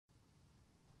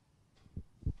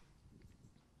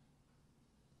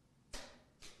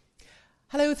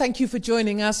Hello, thank you for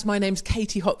joining us. My name's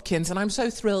Katie Hopkins, and I'm so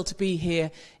thrilled to be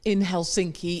here in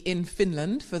Helsinki, in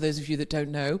Finland, for those of you that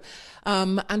don't know,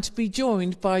 and to be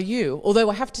joined by you. Although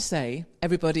I have to say,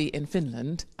 everybody in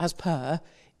Finland, as per,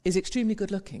 is extremely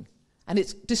good looking. And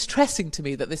it's distressing to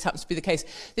me that this happens to be the case.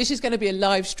 This is going to be a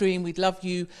live stream. We'd love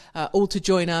you all to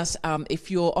join us. If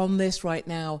you're on this right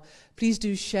now, please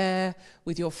do share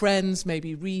with your friends,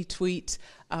 maybe retweet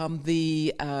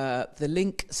the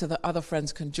link so that other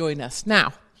friends can join us.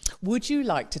 Now, would you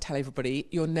like to tell everybody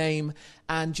your name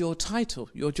and your title,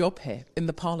 your job here in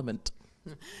the Parliament?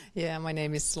 Yeah, my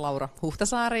name is Laura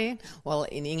Huhtasaari. Well,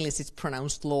 in English it's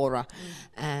pronounced Laura.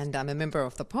 And I'm a member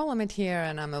of the Parliament here,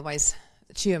 and I'm a vice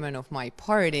chairman of my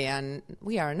party. And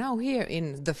we are now here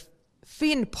in the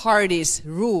Finn Party's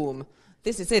room.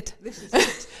 This is it. This is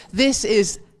it. This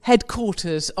is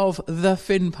headquarters of the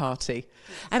Finn Party.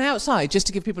 And outside, just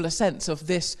to give people a sense of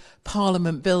this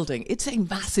Parliament building, it's a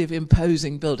massive,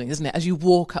 imposing building, isn't it? As you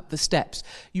walk up the steps,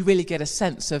 you really get a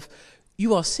sense of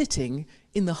you are sitting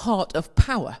in the heart of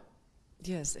power.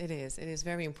 Yes, it is. It is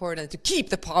very important to keep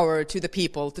the power to the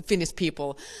people, to Finnish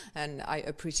people. And I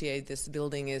appreciate this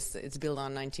building. It's built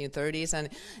on 1930s, and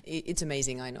it's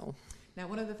amazing, I know. Now,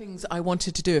 one of the things I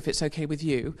wanted to do, if it's okay with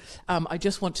you, I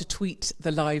just want to tweet the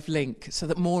live link so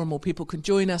that more and more people can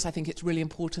join us. I think it's really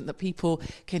important that people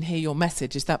can hear your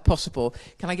message. Is that possible?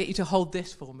 Can I get you to hold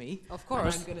this for me? Of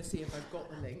course. And I'm going to see if I've got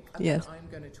the link, and yes. then I'm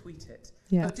going to tweet it.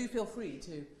 Yeah. Do feel free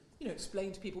to,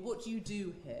 explain to people what do you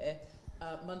do here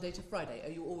Monday to Friday.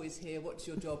 Are you always here? What's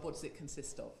your job? What does it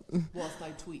consist of? Whilst I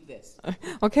tweet this.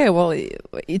 Okay, well,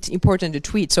 it's important to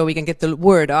tweet so we can get the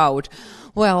word out.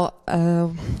 Well,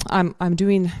 I'm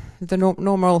doing the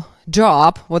normal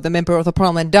job, what the member of the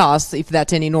Parliament does, if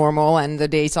that's any normal, and the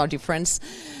days are different.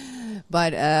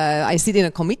 But I sit in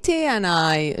a committee, and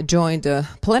I join the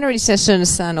plenary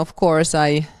sessions, and of course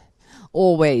I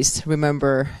always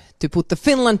remember to put the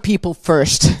Finland people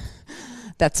first.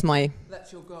 That's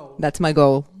your goal. That's my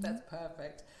goal. That's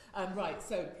perfect. Right,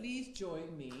 so please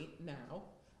join me now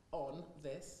on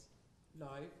this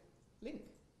live link.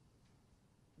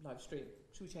 Live stream.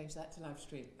 Should we change that to live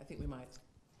stream? I think we might.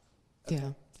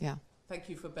 Okay. Yeah. Thank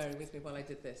you for bearing with me while I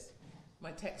did this.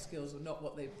 My tech skills are not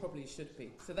what they probably should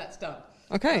be. So that's done.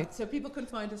 Okay. So people can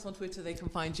find us on Twitter, they can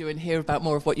find you and hear about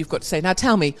more of what you've got to say. Now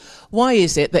tell me, why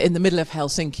is it that in the middle of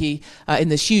Helsinki, in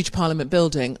this huge Parliament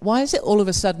building, why is it all of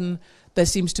a sudden there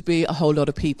seems to be a whole lot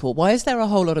of people? Why is there a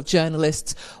whole lot of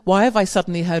journalists? Why have I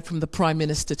suddenly heard from the Prime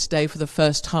Minister today for the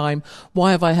first time?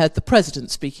 Why have I heard the President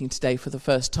speaking today for the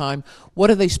first time? What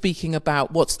are they speaking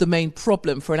about? What's the main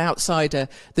problem for an outsider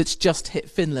that's just hit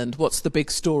Finland? What's the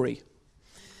big story?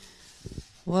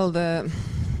 Well,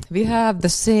 we have the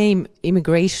same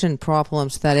immigration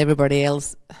problems that everybody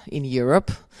else in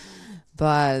Europe,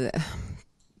 but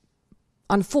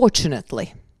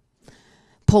unfortunately,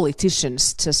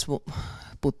 politicians just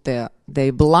they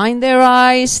blind their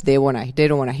eyes. They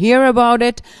don't want to hear about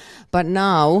it. But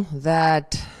now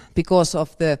that because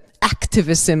of the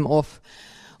activism of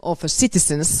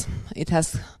citizens, it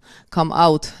has come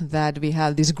out that we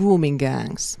have these grooming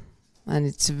gangs, and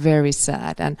it's very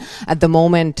sad. And at the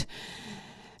moment,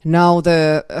 now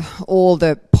all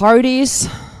the parties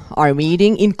are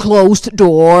meeting in closed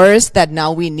doors. That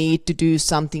now we need to do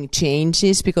something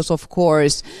changes because, of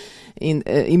course, in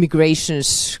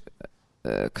immigrations,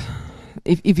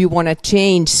 if you want to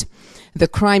change the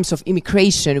crimes of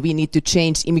immigration, we need to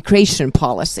change immigration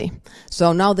policy.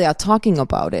 So now they are talking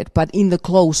about it, but in the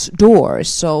closed doors.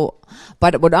 So,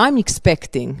 but what I'm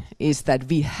expecting is that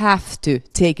we have to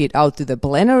take it out to the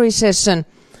plenary session,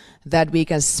 that we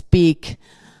can speak,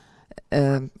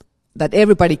 that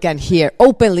everybody can hear,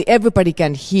 openly everybody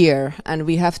can hear, and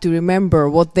we have to remember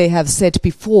what they have said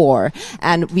before.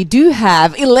 And we do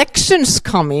have elections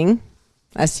coming,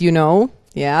 as you know.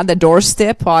 Yeah, the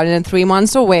doorstep are 3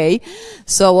 months away.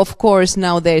 So, of course,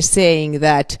 now they're saying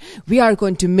that we are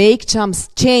going to make some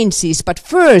changes, but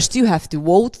first you have to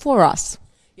vote for us.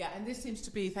 Yeah, and this seems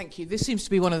to be, thank you, this seems to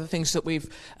be one of the things that we've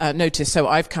noticed. So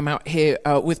I've come out here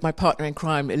with my partner in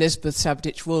crime, Elizabeth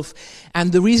Savdich-Wolf,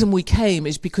 and the reason we came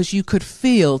is because you could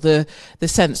feel the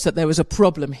sense that there was a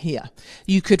problem here.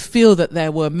 You could feel that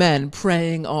there were men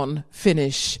preying on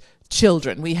Finnish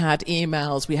children. We had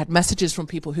emails, we had messages from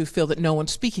people who feel that no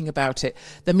one's speaking about it.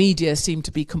 The media seem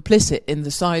to be complicit in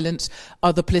the silence.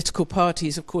 Other political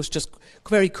parties, of course, just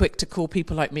very quick to call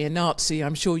people like me a Nazi.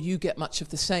 I'm sure you get much of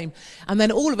the same. And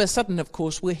then all of a sudden, of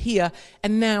course, we're here,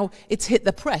 and now it's hit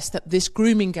the press that this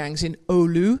grooming gang's in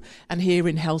Oulu, and here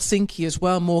in Helsinki as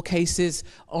well, more cases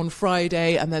on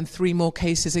Friday, and then 3 more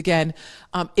cases again.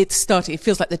 It's starting. It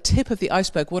feels like the tip of the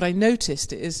iceberg. What I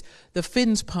noticed is the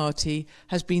Finns party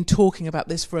has been talking about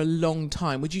this for a long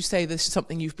time. Would you say this is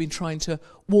something you've been trying to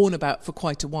warn about for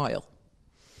quite a while?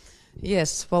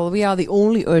 Yes, well, we are the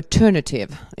only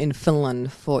alternative in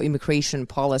Finland for immigration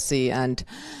policy, and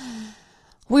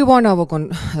we want our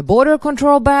border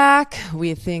control back.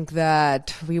 We think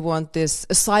that we want this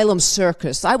asylum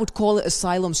circus. I would call it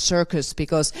asylum circus,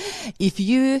 because if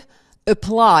you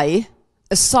apply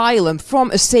asylum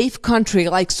from a safe country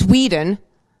like Sweden,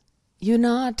 you're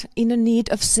not in a need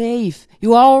of safe.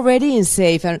 You are already in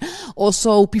safe. And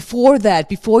also before that,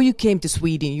 before you came to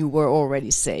Sweden, you were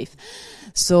already safe.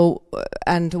 So,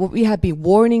 and we have been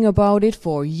warning about it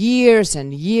for years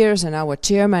and years, and our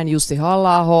chairman, Jussi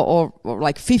Halla-aho, or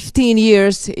like 15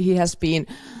 years, he has been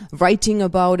writing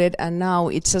about it, and now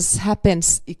it just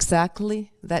happens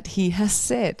exactly that he has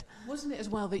said. Wasn't it as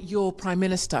well that your Prime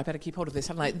Minister, I better keep hold of this,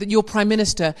 haven't I, that your Prime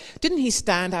Minister, didn't he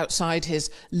stand outside his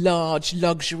large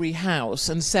luxury house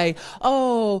and say,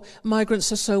 oh,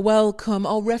 migrants are so welcome,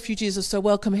 oh, refugees are so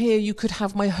welcome, here, you could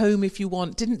have my home if you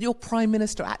want. Didn't your Prime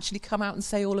Minister actually come out and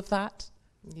say all of that?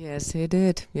 Yes, he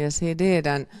did. Yes, he did.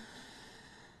 And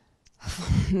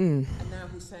and now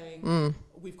he's saying,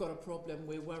 we've got a problem,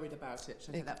 we're worried about it.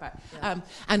 Should I take that back? Yeah.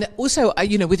 And also,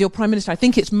 you know, with your Prime Minister, I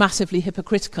think it's massively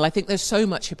hypocritical. I think there's so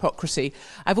much hypocrisy.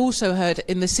 I've also heard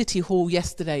in the City Hall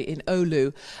yesterday in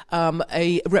Oulu,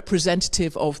 a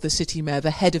representative of the city mayor,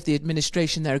 the head of the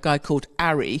administration there, a guy called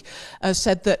Ari,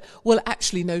 said that, well,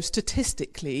 actually, no,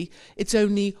 statistically, it's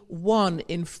only 1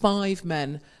 in 5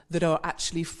 men that are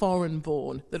actually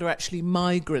foreign-born, that are actually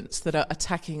migrants, that are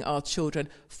attacking our children.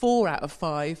 4 out of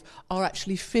 5 are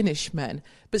actually Finnish men.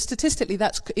 But statistically,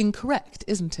 that's incorrect,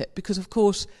 isn't it? Because, of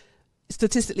course,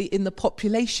 statistically, in the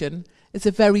population, it's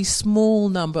a very small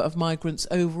number of migrants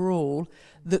overall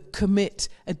that commit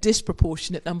a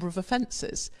disproportionate number of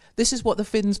offences. This is what the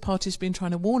Finns party has been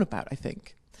trying to warn about, I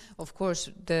think. Of course,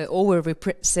 the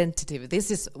over-representative, this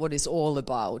is what it's all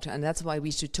about, and that's why we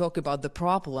should talk about the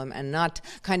problem and not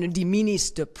kind of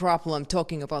diminish the problem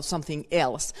talking about something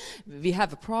else. We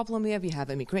have a problem here, we have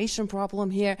an immigration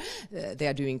problem here, they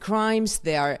are doing crimes,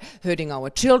 they are hurting our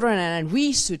children, and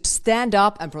we should stand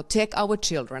up and protect our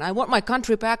children. I want my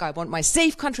country back, I want my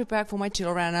safe country back for my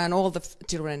children and all the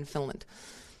children in Finland.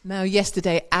 Now,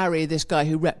 yesterday, Ari, this guy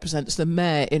who represents the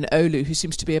mayor in Oulu, who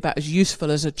seems to be about as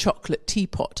useful as a chocolate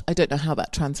teapot. I don't know how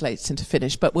that translates into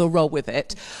Finnish, but we'll roll with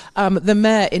it. The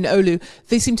mayor in Oulu,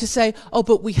 they seem to say, oh,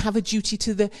 but we have a duty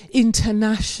to the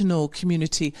international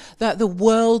community, that the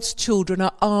world's children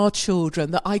are our children,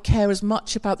 that I care as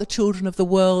much about the children of the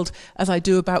world as I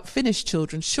do about Finnish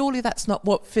children. Surely that's not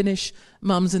what Finnish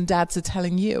mums and dads are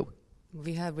telling you.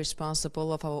 We have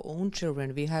responsible of our own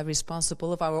children. We have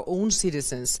responsible of our own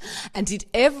citizens. And if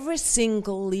every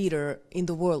single leader in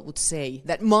the world would say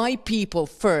that my people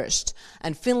first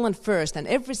and Finland first, and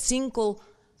every single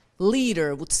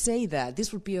leader would say that,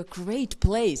 this would be a great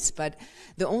place. But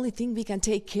the only thing we can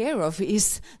take care of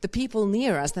is the people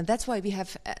near us. And that's why we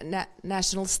have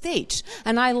national states.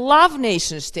 And I love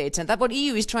nation states. And that's what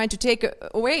EU is trying to take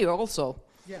away also.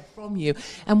 Yeah, from you.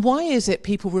 And why is it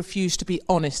people refuse to be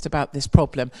honest about this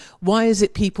problem? Why is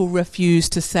it people refuse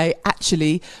to say,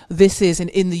 actually, this is,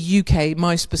 in the UK,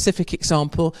 my specific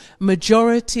example,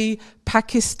 majority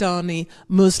Pakistani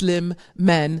Muslim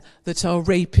men that are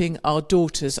raping our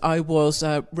daughters? I was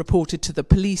reported to the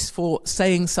police for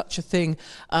saying such a thing.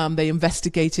 They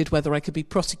investigated whether I could be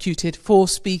prosecuted for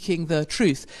speaking the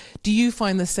truth. Do you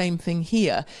find the same thing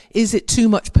here? Is it too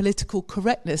much political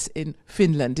correctness in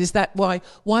Finland? Is that why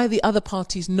are the other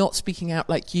parties not speaking out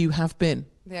like you have been?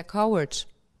 They are cowards.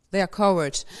 They are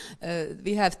cowards.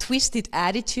 We have twisted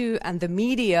attitude, and the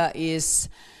media is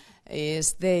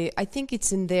I think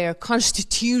it's in their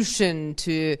constitution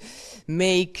to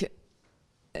make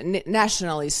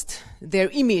nationalist, their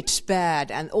image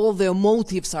bad, and all their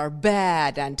motives are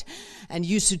bad, and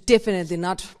you should definitely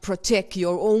not protect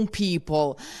your own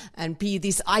people and be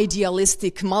this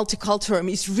idealistic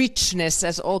multiculturalism, richness,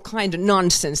 as all kind of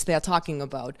nonsense they are talking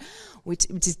about, which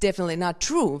is definitely not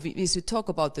true. We should talk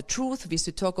about the truth. We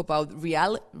should talk about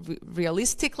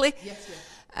realistically. Yes, yes.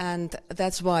 And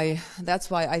that's why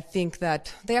I think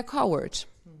that they are cowards.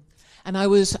 And I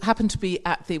happened to be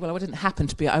at I didn't happen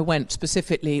to be, I went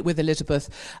specifically with Elizabeth,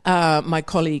 my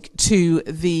colleague, to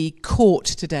the court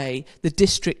today, the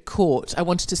district court. I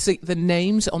wanted to see the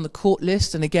names on the court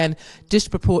list, and again,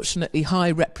 disproportionately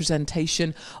high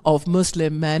representation of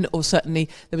Muslim men, or certainly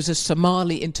there was a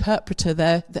Somali interpreter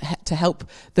there to help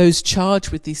those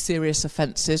charged with these serious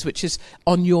offences, which is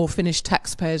on your Finnish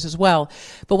taxpayers as well.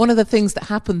 But one of the things that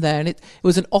happened there, and it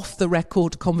was an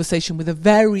off-the-record conversation with a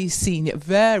very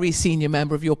senior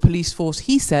member of your police force.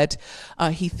 He said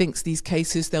he thinks these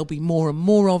cases, there'll be more and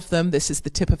more of them. This is the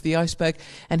tip of the iceberg.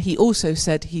 And he also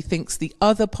said he thinks the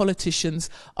other politicians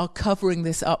are covering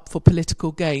this up for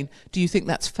political gain. Do you think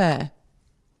that's fair?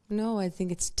 No, I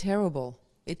think it's terrible.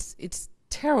 It's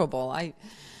terrible.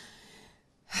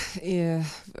 They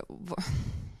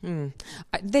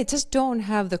just don't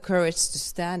have the courage to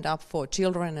stand up for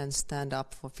children and stand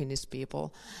up for Finnish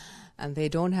people. And they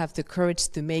don't have the courage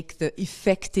to make the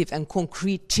effective and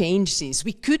concrete changes.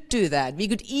 We could do that. We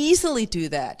could easily do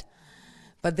that.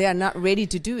 But they are not ready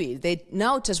to do it. They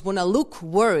now just want to look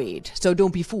worried, so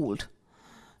don't be fooled.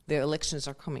 Their elections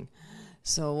are coming.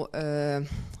 So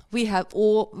we have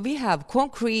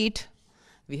concrete,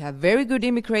 we have very good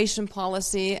immigration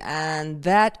policy, and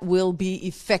that will be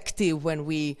effective when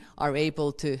we are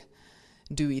able to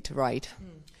do it right.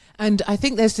 And I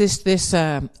think there's this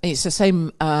it's the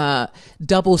same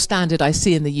double standard I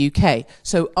see in the UK.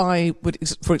 So I would,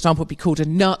 for example, be called a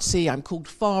Nazi, I'm called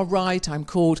far right, I'm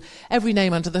called every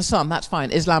name under the sun, that's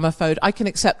fine, Islamophobe. I can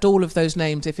accept all of those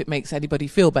names if it makes anybody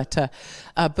feel better.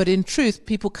 But in truth,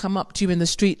 people come up to you in the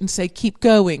street and say, keep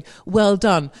going, well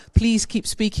done, please keep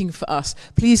speaking for us,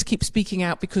 please keep speaking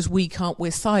out because we can't,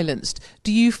 we're silenced.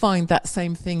 Do you find that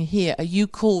same thing here? Are you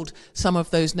called some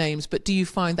of those names, but do you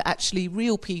find that actually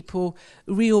real people,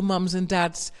 real mums and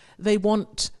dads, they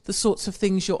want the sorts of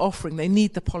things you're offering. They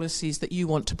need the policies that you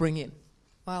want to bring in.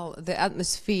 Well, the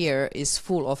atmosphere is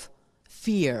full of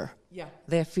fear. Yeah.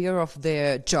 Their fear of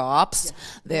their jobs,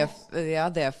 their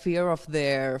fear of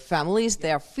their families,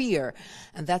 their fear.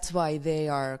 And that's why they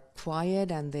are quiet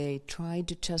and they try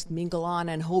to just mingle on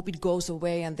and hope it goes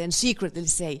away and then secretly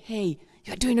say, hey,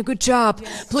 you're doing a good job.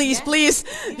 Yes. Please,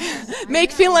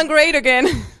 make Finland great again.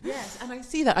 Yes, and I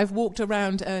see that. I've walked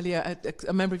around earlier.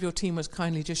 A member of your team was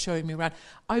kindly just showing me around.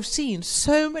 I've seen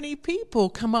so many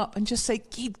people come up and just say,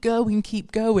 keep going,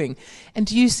 keep going. And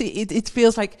do you see, it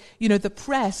feels like, the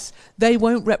press, they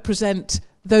won't represent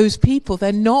those people.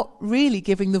 They're not really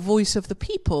giving the voice of the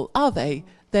people, are they?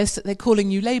 They're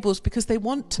calling you labels because they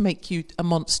want to make you a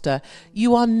monster.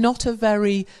 You are not a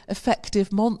very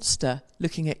effective monster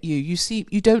looking at you.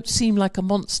 You don't seem like a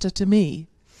monster to me.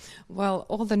 Well,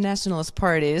 all the nationalist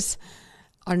parties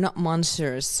are not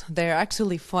monsters. They're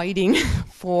actually fighting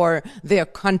for their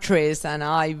countries, and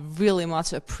I really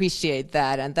much appreciate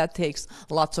that. And that takes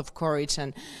lots of courage.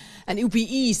 And it would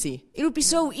be easy. It would be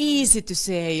so easy to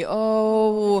say,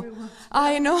 oh,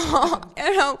 I know,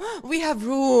 we have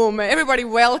room, everybody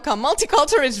welcome,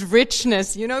 multicultural is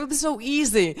richness, it would be so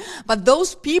easy. But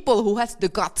those people who have the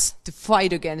guts to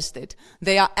fight against it,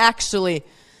 they are actually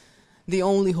the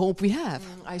only hope we have.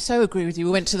 I so agree with you.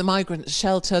 We went to the migrant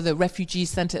shelter, the refugee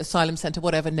centre, asylum centre,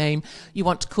 whatever name you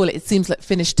want to call it. It seems like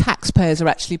Finnish taxpayers are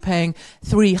actually paying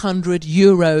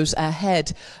 €300 a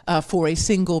head for a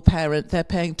single parent. They're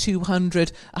paying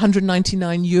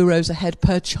 €199 a head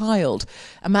per child.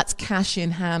 And that's cash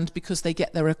in hand because they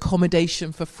get their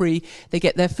accommodation for free. They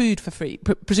get their food for free.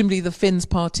 Presumably the Finns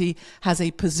party has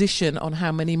a position on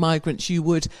how many migrants you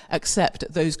would accept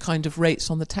at those kind of rates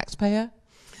on the taxpayer?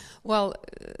 Well,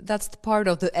 that's the part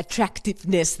of the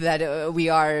attractiveness that we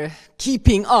are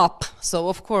keeping up. So,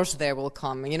 of course, they will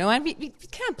come, and we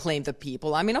can't blame the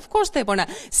people. I mean, of course, they want to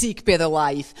seek better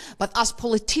life. But as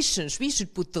politicians, we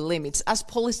should put the limits. As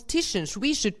politicians,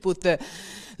 we should put the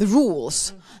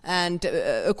rules. And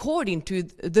according to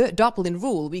the Dublin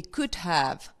rule, we could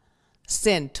have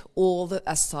sent all the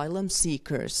asylum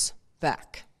seekers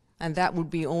back. And that would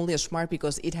be only smart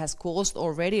because it has cost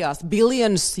already us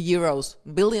billions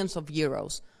of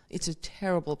euros. It's a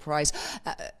terrible price.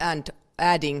 And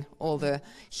adding all the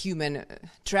human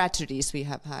tragedies we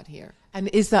have had here. And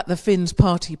is that the Finns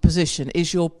party position?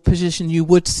 Is your position you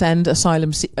would send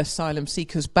asylum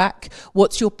seekers back?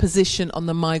 What's your position on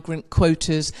the migrant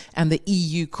quotas and the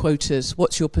EU quotas?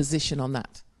 What's your position on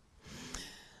that?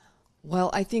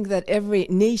 Well, I think that every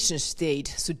nation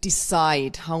state should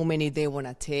decide how many they want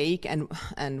to take and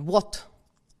what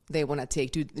they want to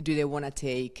take. Do they want to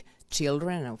take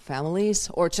children or families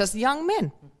or just young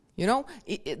men? You know,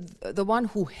 the one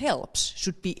who helps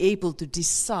should be able to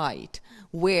decide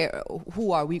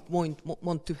who are we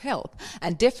want to help,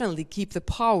 and definitely keep the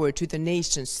power to the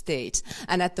nation states.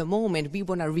 And at the moment, we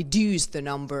want to reduce the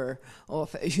number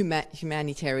of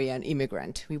humanitarian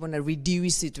immigrant. We want to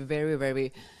reduce it very,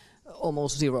 very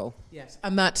almost zero. Yes,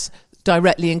 and that's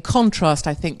directly in contrast,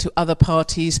 I think, to other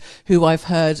parties who I've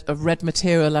heard of read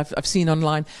material I've seen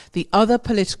online. The other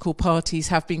political parties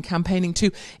have been campaigning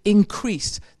to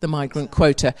increase the migrant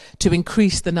quota, to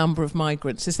increase the number of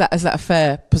migrants. Is that a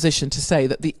fair position to say,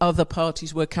 that the other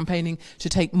parties were campaigning to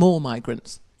take more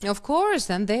migrants? Of course,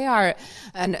 and they are,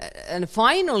 and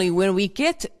finally, when we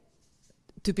get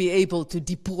to be able to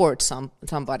deport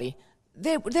somebody,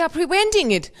 they are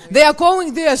preventing it. They are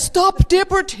going there, stop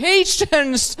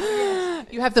deportations.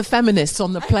 You have the feminists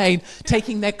on the plane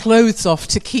taking their clothes off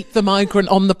to keep the migrant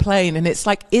on the plane, and it's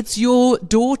like, it's your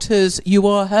daughters you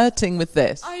are hurting with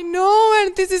this. I know,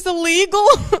 and this is illegal.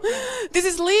 This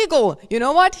is legal. You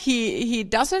know what? He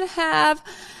doesn't have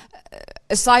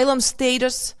asylum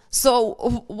status.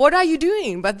 So what are you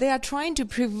doing? But they are trying to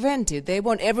prevent it. They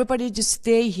want everybody to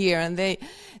stay here, and they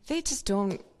just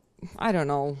don't, I don't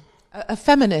know. A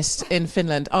feminist in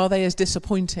Finland, are they as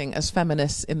disappointing as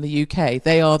feminists in the UK?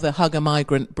 They are the Hug a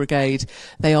Migrant Brigade.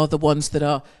 They are the ones that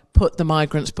are put the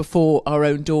migrants before our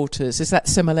own daughters. Is that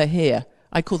similar here?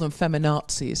 I call them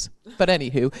feminazis. But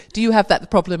anywho, do you have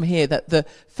that problem here, that the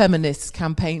feminists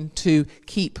campaign to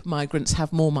keep migrants,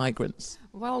 have more migrants?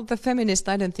 Well, the feminists,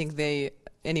 I don't think they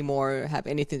anymore have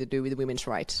anything to do with women's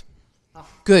rights.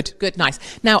 Good, nice.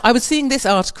 Now, I was seeing this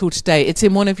article today. It's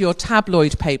in one of your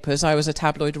tabloid papers. I was a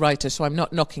tabloid writer, so I'm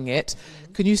not knocking it.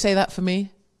 Can you say that for me?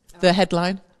 The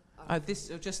headline?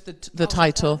 Just the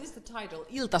title. This is the title,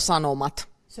 Ilta-Sanomat.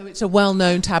 So it's a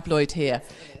well-known tabloid here.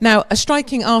 Now, a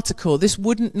striking article. This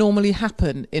wouldn't normally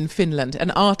happen in Finland. An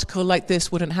article like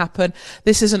this wouldn't happen.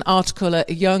 This is an article,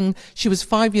 she was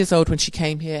 5 years old when she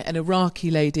came here, an Iraqi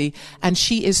lady, and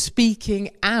she is speaking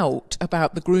out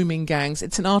about the grooming gangs.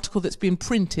 It's an article that's been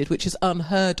printed, which is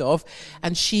unheard of,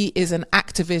 and she is an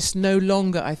activist, no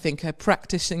longer, I think, a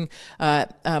practicing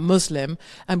Muslim.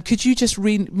 Could you just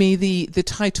read me the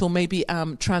title, maybe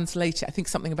translate it? I think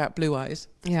something about blue eyes.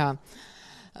 Yeah.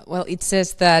 Well, it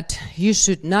says that you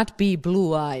should not be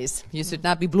blue eyes. You should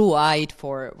not be blue-eyed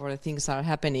for the things that are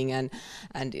happening. And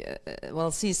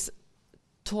well, she's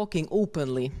talking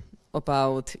openly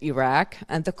about Iraq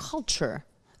and the culture,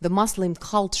 the Muslim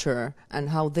culture, and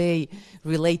how they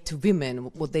relate to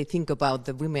women, what they think about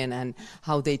the women and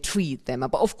how they treat them.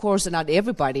 But of course, not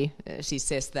everybody, she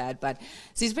says that, but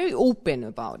she's very open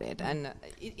about it. And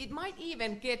it might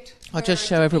even get... I'll just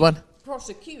show everyone.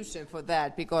 Prosecution for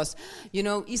that, because you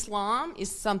know Islam is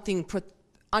something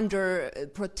under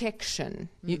protection.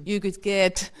 You could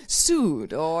get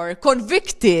sued or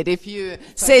convicted if you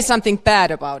say something bad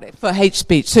about it. For hate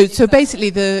speech. So basically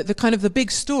the kind of the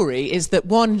big story is that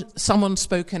someone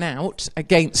spoken out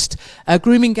against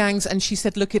grooming gangs, and she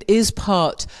said, look, it is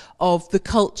part of the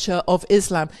culture of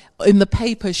Islam. In the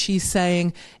paper, she's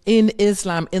saying, in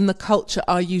Islam, in the culture,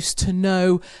 I used to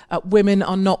know women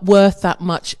are not worth that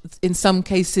much. In some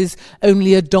cases,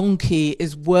 only a donkey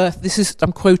is worth.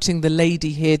 I'm quoting the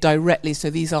lady here directly, so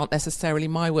these aren't necessarily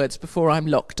my words before I'm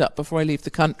locked up, before I leave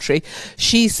the country.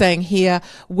 She's saying here,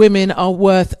 women are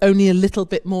worth only a little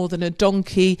bit more than a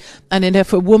donkey. And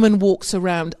if a woman walks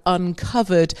around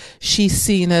uncovered, she's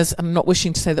seen as, I'm not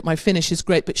wishing to say that my Finnish is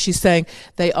great, but she's saying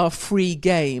they are free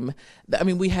game. I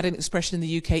mean, we had an expression in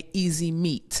the UK, easy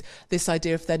meat. This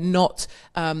idea, if they're not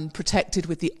protected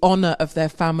with the honour of their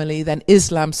family, then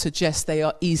Islam suggests they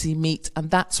are easy meat. And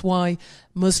that's why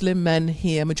Muslim men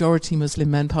here, majority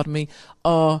Muslim men,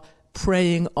 are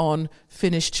preying on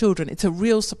Finnish children. It's a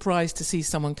real surprise to see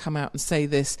someone come out and say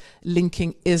this,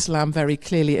 linking Islam very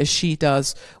clearly, as she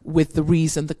does, with the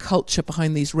reason, the culture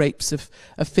behind these rapes of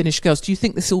Finnish girls. Do you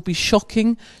think this will be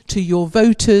shocking to your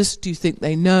voters? Do you think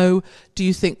they know?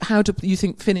 How do you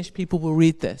think Finnish people will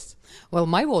read this? Well,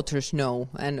 my voters know,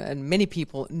 and many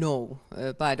people know,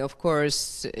 but of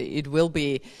course it will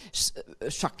be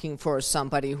shocking for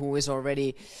somebody who is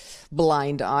already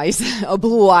blind eyes, or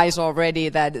blue eyes already,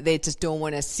 that they just don't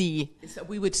want to see.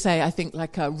 We would say, I think,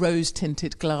 like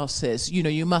rose-tinted glasses. You know,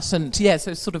 you mustn't,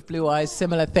 so sort of blue eyes,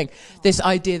 similar thing. This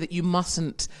idea that you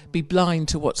mustn't be blind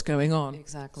to what's going on.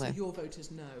 Exactly. So your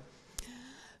voters know.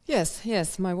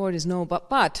 Yes, my word is no,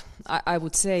 but I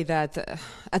would say that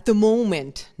at the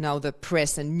moment now the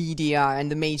press and media and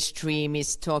the mainstream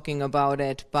is talking about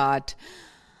it, but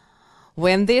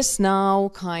when this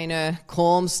now kind of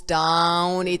calms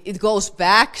down, it goes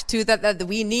back to that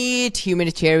we need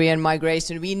humanitarian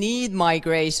migration, we need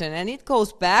migration, and it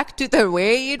goes back to the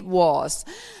way it was.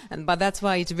 But that's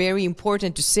why it's very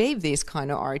important to save these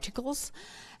kind of articles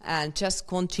and just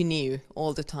continue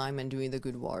all the time and doing the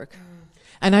good work.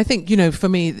 And I think, for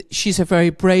me, she's a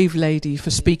very brave lady for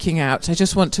speaking out. I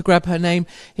just want to grab her name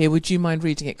here. Would you mind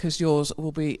reading it? Because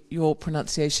your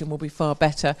pronunciation will be far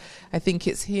better. I think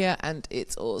it's here, and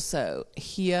it's also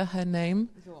here, her name.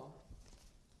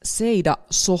 Seida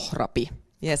Sohrabi.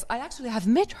 Yes, I actually have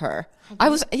met her. I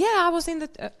was in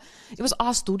the, it was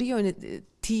our studio in a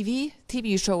TV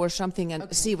show or something,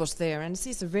 and she was there, and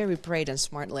she's a very brave and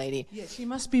smart lady. Yeah, she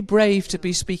must be brave to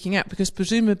be speaking out, because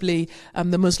presumably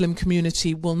the Muslim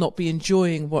community will not be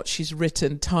enjoying what she's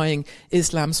written, tying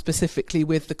Islam specifically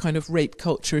with the kind of rape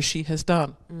culture she has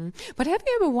done. But have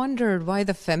you ever wondered why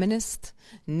the feminist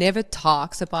never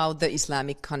talks about the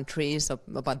Islamic countries,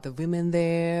 about the women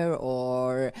there,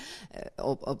 or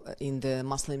in the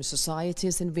Muslim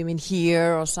societies and women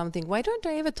here or something? Why don't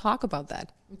they ever talk about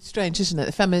that? It's strange, isn't it?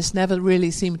 The feminists never really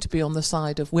seem to be on the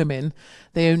side of women.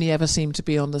 They only ever seem to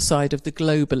be on the side of the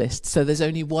globalists. So there's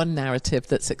only one narrative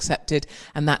that's accepted,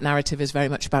 and that narrative is very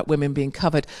much about women being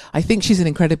covered. I think she's an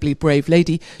incredibly brave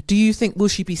lady. Do you think, will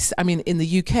she be, in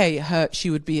the UK, she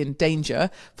would be in danger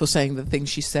for saying the things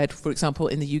she said. For example,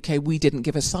 in the UK, we didn't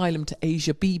give asylum to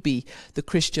Asia Bibi, the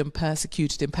Christian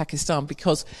persecuted in Pakistan,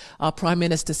 because our Prime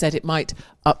Minister said it might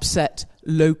upset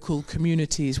local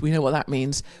communities. We know what that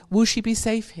means. Will she be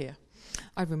safe here?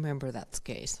 I remember that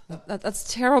case.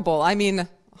 That's terrible.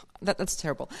 That's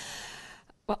terrible.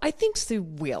 Well, I think she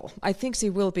will. I think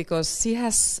she will, because she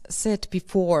has said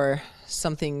before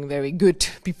something very good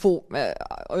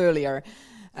earlier.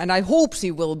 And I hope she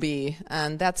will be.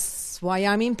 And that's why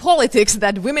I'm in politics,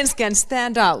 that women can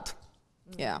stand out.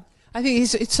 Yeah. I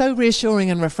think it's so reassuring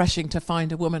and refreshing to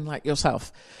find a woman like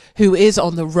yourself who is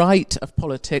on the right of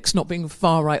politics, not being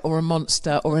far right or a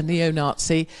monster or a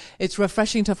neo-Nazi. It's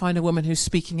refreshing to find a woman who's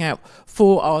speaking out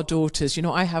for our daughters.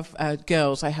 I have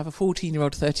girls. I have a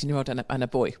 14-year-old, 13-year-old and a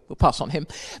boy. We'll pass on him.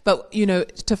 But,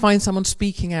 to find someone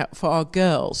speaking out for our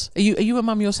girls. Are you a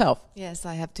mum yourself? Yes,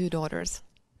 I have 2 daughters.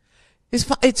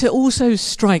 It also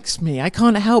strikes me, I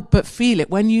can't help but feel it,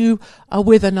 when you are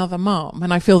with another mom,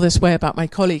 and I feel this way about my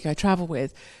colleague I travel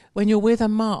with, when you're with a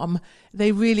mom,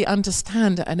 they really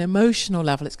understand at an emotional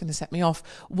level, it's going to set me off,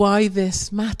 why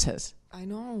this matters. I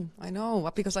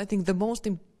know, because I think the most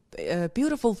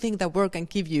beautiful thing that work can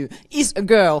give you is a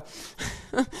girl.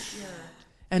 Yeah.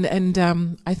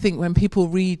 And I think when people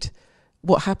read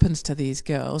what happens to these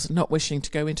girls, not wishing to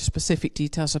go into specific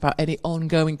details about any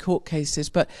ongoing court cases,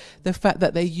 but the fact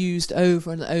that they're used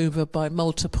over and over by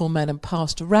multiple men and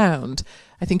passed around,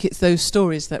 I think it's those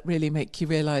stories that really make you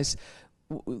realise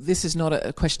this is not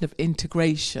a question of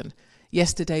integration.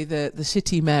 Yesterday, the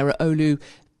city mayor at Oulu,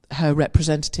 her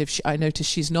representative, I noticed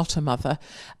she's not a mother.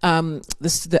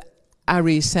 The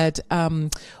Ari said,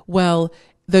 well,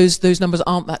 those numbers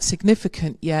aren't that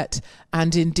significant yet,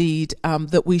 and indeed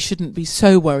that we shouldn't be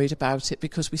so worried about it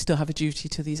because we still have a duty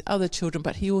to these other children.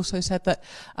 But he also said that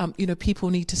people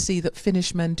need to see that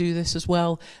Finnish men do this as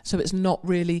well, so it's not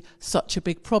really such a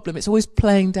big problem. It's always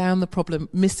playing down the problem,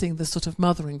 missing the sort of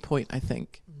mothering point, I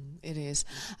think. It is.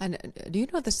 And do you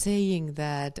know the saying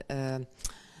that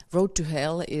road to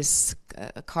hell is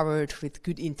covered with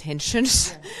good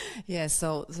intentions? Yeah,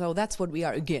 so that's what we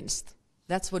are against.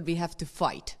 That's what we have to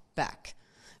fight back.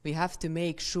 We have to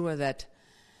make sure that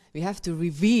we have to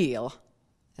reveal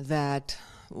that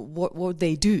what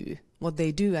they do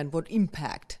and what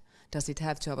impact does it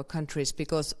have to our countries.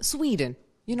 Because Sweden,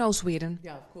 Sweden?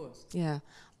 Yeah, of course. Yeah.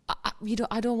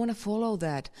 I don't want to follow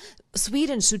that.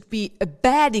 Sweden should be a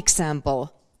bad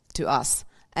example to us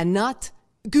and not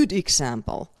a good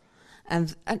example.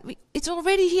 And it's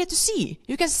already here to see.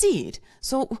 You can see it.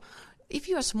 So if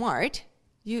you are smart,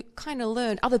 you kind of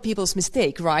learn other people's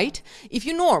mistake, right? If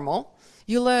you're normal,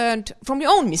 you learned from your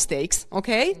own mistakes,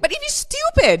 okay? But if you're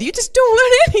stupid, you just don't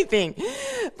learn anything.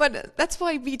 But that's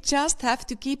why we just have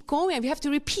to keep going. We have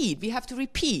to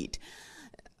repeat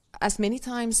as many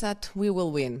times that we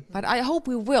will win. But I hope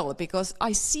we will, because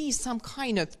I see some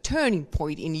kind of turning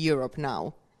point in Europe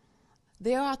now.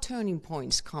 There are turning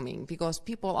points coming because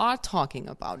people are talking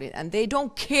about it, and they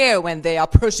don't care when they are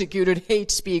persecuted hate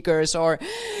speakers or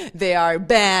they are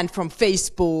banned from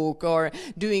Facebook or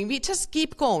we just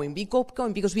keep going. We go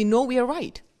going because we know we are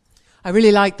right. I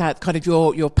really like that kind of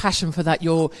your passion for that.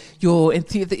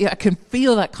 I can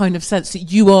feel that kind of sense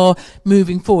that you are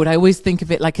moving forward. I always think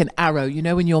of it like an arrow, you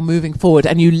know, when you're moving forward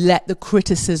and you let the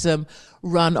criticism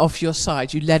run off your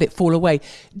side, you let it fall away.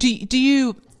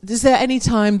 Is there any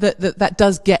time that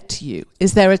does get to you?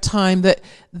 Is there a time that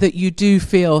you do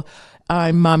feel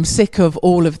I'm sick of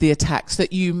all of the attacks,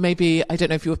 that you maybe, I don't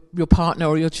know if your partner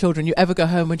or your children, you ever go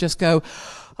home and just go,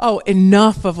 oh,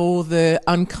 enough of all the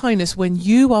unkindness, when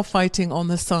you are fighting on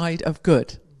the side of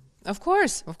good? Of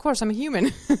course, I'm a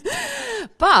human.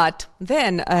 But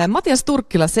then Matias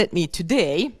Turkkila said me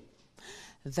today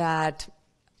that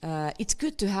it's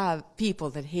good to have people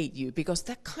that hate you, because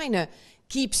that kind of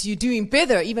keeps you doing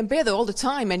even better all the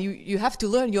time, and you have to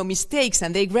learn your mistakes,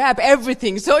 and they grab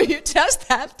everything, so you just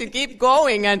have to keep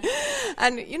going, and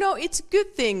you know, it's a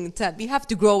good thing that we have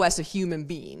to grow as a human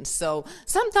being. So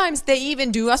sometimes they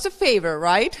even do us a favor,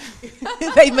 right?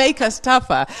 They make us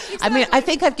tougher. Exactly. I mean, I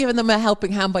think I've given them a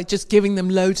helping hand by just giving them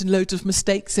loads and loads of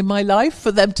mistakes in my life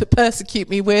for them to persecute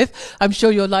me with. I'm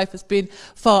sure your life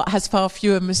has far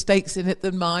fewer mistakes in it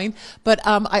than mine, but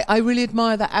I really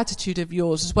admire that attitude of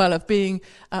yours as well, of being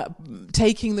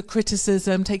taking the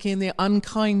criticism, taking the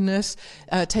unkindness,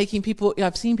 taking people.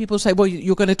 I've seen people say, well,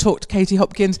 you're going to talk to Katie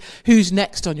Hopkins, who's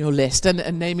next on your list,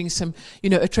 and naming some, you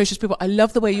know, atrocious people. I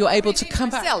love the way you're able to come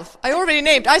back. I already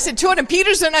named. I said Jordan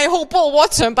Peterson, I hope Paul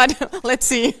Watson, but let's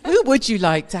see. Who would you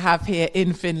like to have here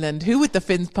in Finland? Who would the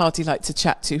Finns party like to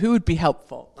chat to? Who would be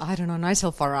helpful? I don't know,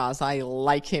 Nigel Farage. I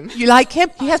like him. You like him?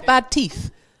 He has bad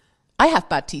teeth. I have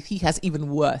bad teeth. He has even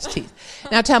worse teeth.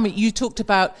 Now tell me, you talked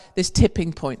about this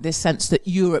tipping point, this sense that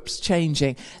Europe's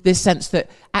changing, this sense that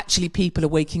actually people are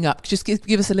waking up. Just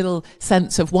give us a little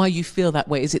sense of why you feel that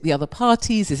way. Is it the other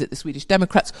parties? Is it the Swedish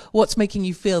Democrats? What's making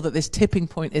you feel that this tipping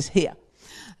point is here?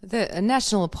 The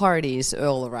national parties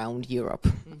all around Europe,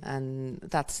 and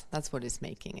that's what is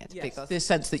making it. Yes, because this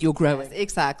sense that you're growing. Yes,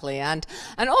 exactly, and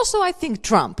also I think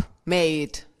Trump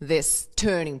made this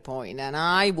turning point, and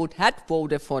I would have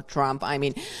voted for Trump. I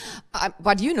mean,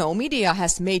 but you know, media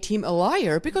has made him a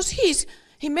liar, because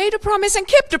he made a promise and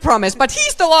kept a promise, but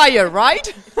he's the liar,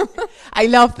 right? I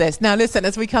love this. Now listen,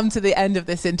 as we come to the end of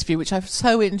this interview, which I've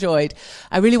so enjoyed,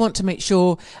 I really want to make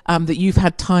sure that you've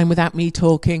had time without me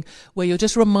talking, where you're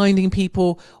just reminding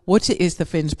people what it is the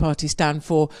Finns party stand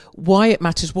for, why it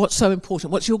matters, what's so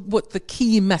important, what's the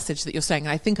key message that you're saying.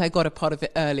 And I think I got a part of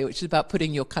it earlier, which is about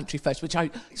putting your country first, which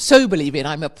I so believe in.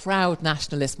 I'm a proud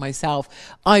nationalist myself.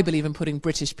 I believe in putting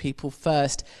British people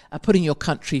first, putting your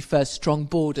country first, strong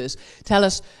borders.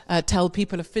 Tell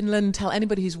people of Finland, tell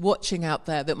anybody who's watching out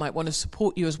there that might want to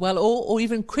support you as well, or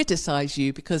even criticize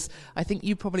you, because I think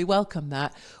you probably welcome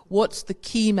that. What's the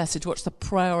key message? What's the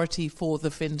priority for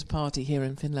the Finns party here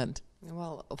in Finland?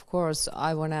 Well, of course,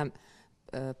 I want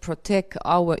to protect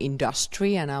our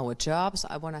industry and our jobs.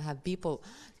 I want to have people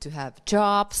to have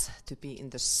jobs, to be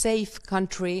in the safe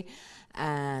country,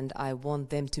 and I want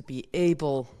them to be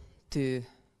able to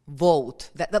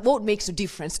vote. That vote makes a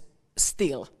difference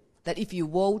still. That if you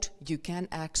vote, you can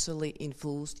actually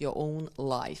influence your own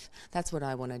life. That's what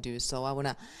I want to do. So I want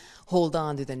to hold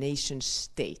on to the nation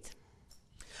state.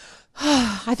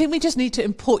 I think we just need to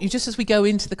import you, just as we go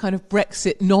into the kind of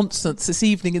Brexit nonsense this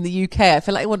evening in the UK. I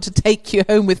feel like I want to take you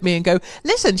home with me and go,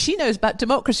 listen, she knows about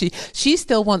democracy. She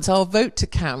still wants our vote to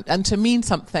count and to mean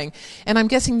something. And I'm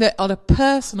guessing that on a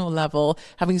personal level,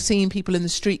 having seen people in the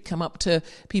street come up to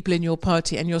people in your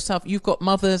party and yourself, you've got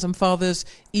mothers and fathers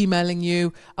emailing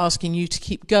you, asking you to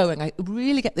keep going. I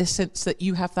really get this sense that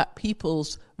you have that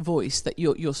people's voice that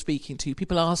you're speaking to,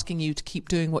 people asking you to keep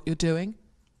doing what you're doing.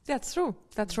 That's true.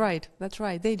 That's right. That's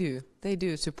right. They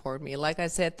do support me. Like I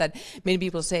said, that many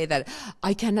people say that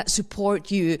I cannot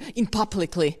support you in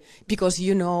publicly because,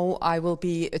 you know, I will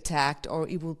be attacked or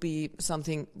it will be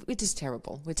something which is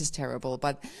terrible.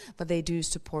 But they do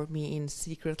support me in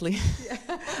secretly.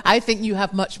 I think you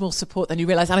have much more support than you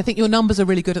realize. And I think your numbers are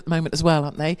really good at the moment as well,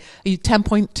 aren't they? Are you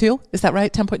 10.2? Is that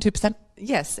right? 10.2%?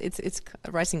 Yes, it's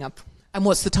rising up. And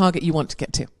what's the target you want to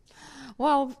get to?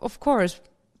 Well, of course,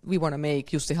 we want to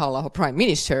make Jussi Halla-aho Prime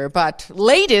Minister, but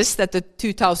latest at the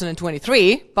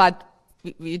 2023, but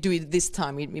we do it this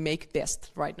time. We make best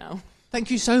right now.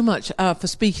 Thank you so much for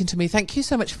speaking to me. Thank you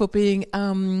so much for being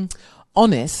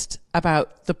honest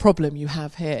about the problem you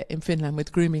have here in Finland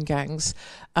with grooming gangs.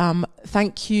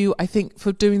 Thank you, I think,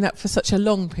 for doing that for such a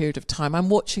long period of time. I'm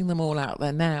watching them all out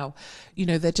there now. You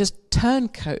know, they're just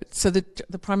turncoats. So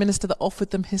the Prime Minister that offered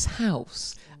them his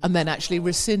house and then actually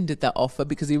rescinded that offer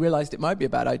because he realised it might be a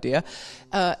bad idea.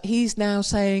 He's now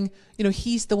saying,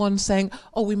 he's the one saying,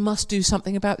 oh, we must do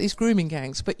something about these grooming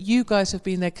gangs. But you guys have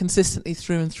been there consistently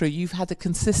through and through. You've had a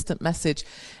consistent message.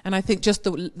 And I think just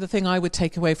the thing I would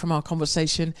take away from our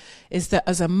conversation is that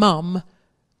as a mum,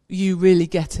 you really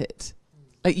get it.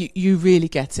 Like you really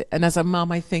get it. And as a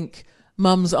mum, I think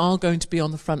mums are going to be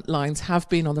on the front lines, have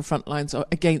been on the front lines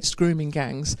against grooming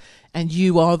gangs. And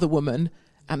you are the woman,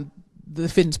 and the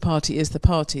Finns party is the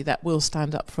party that will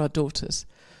stand up for our daughters.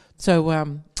 So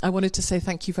I wanted to say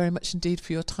thank you very much indeed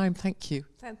for your time. Thank you.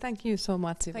 Thank you so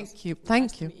much. Thank you.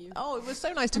 Thank you. Oh, it was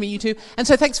so nice to meet you too. And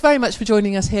so thanks very much for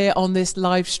joining us here on this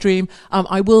live stream.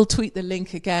 I will tweet the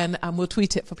link again, and we'll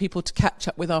tweet it for people to catch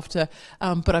up with after.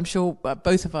 But I'm sure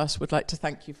both of us would like to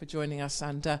thank you for joining us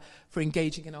and for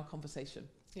engaging in our conversation.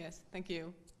 Yes, thank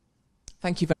you.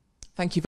 Thank you. Thank you.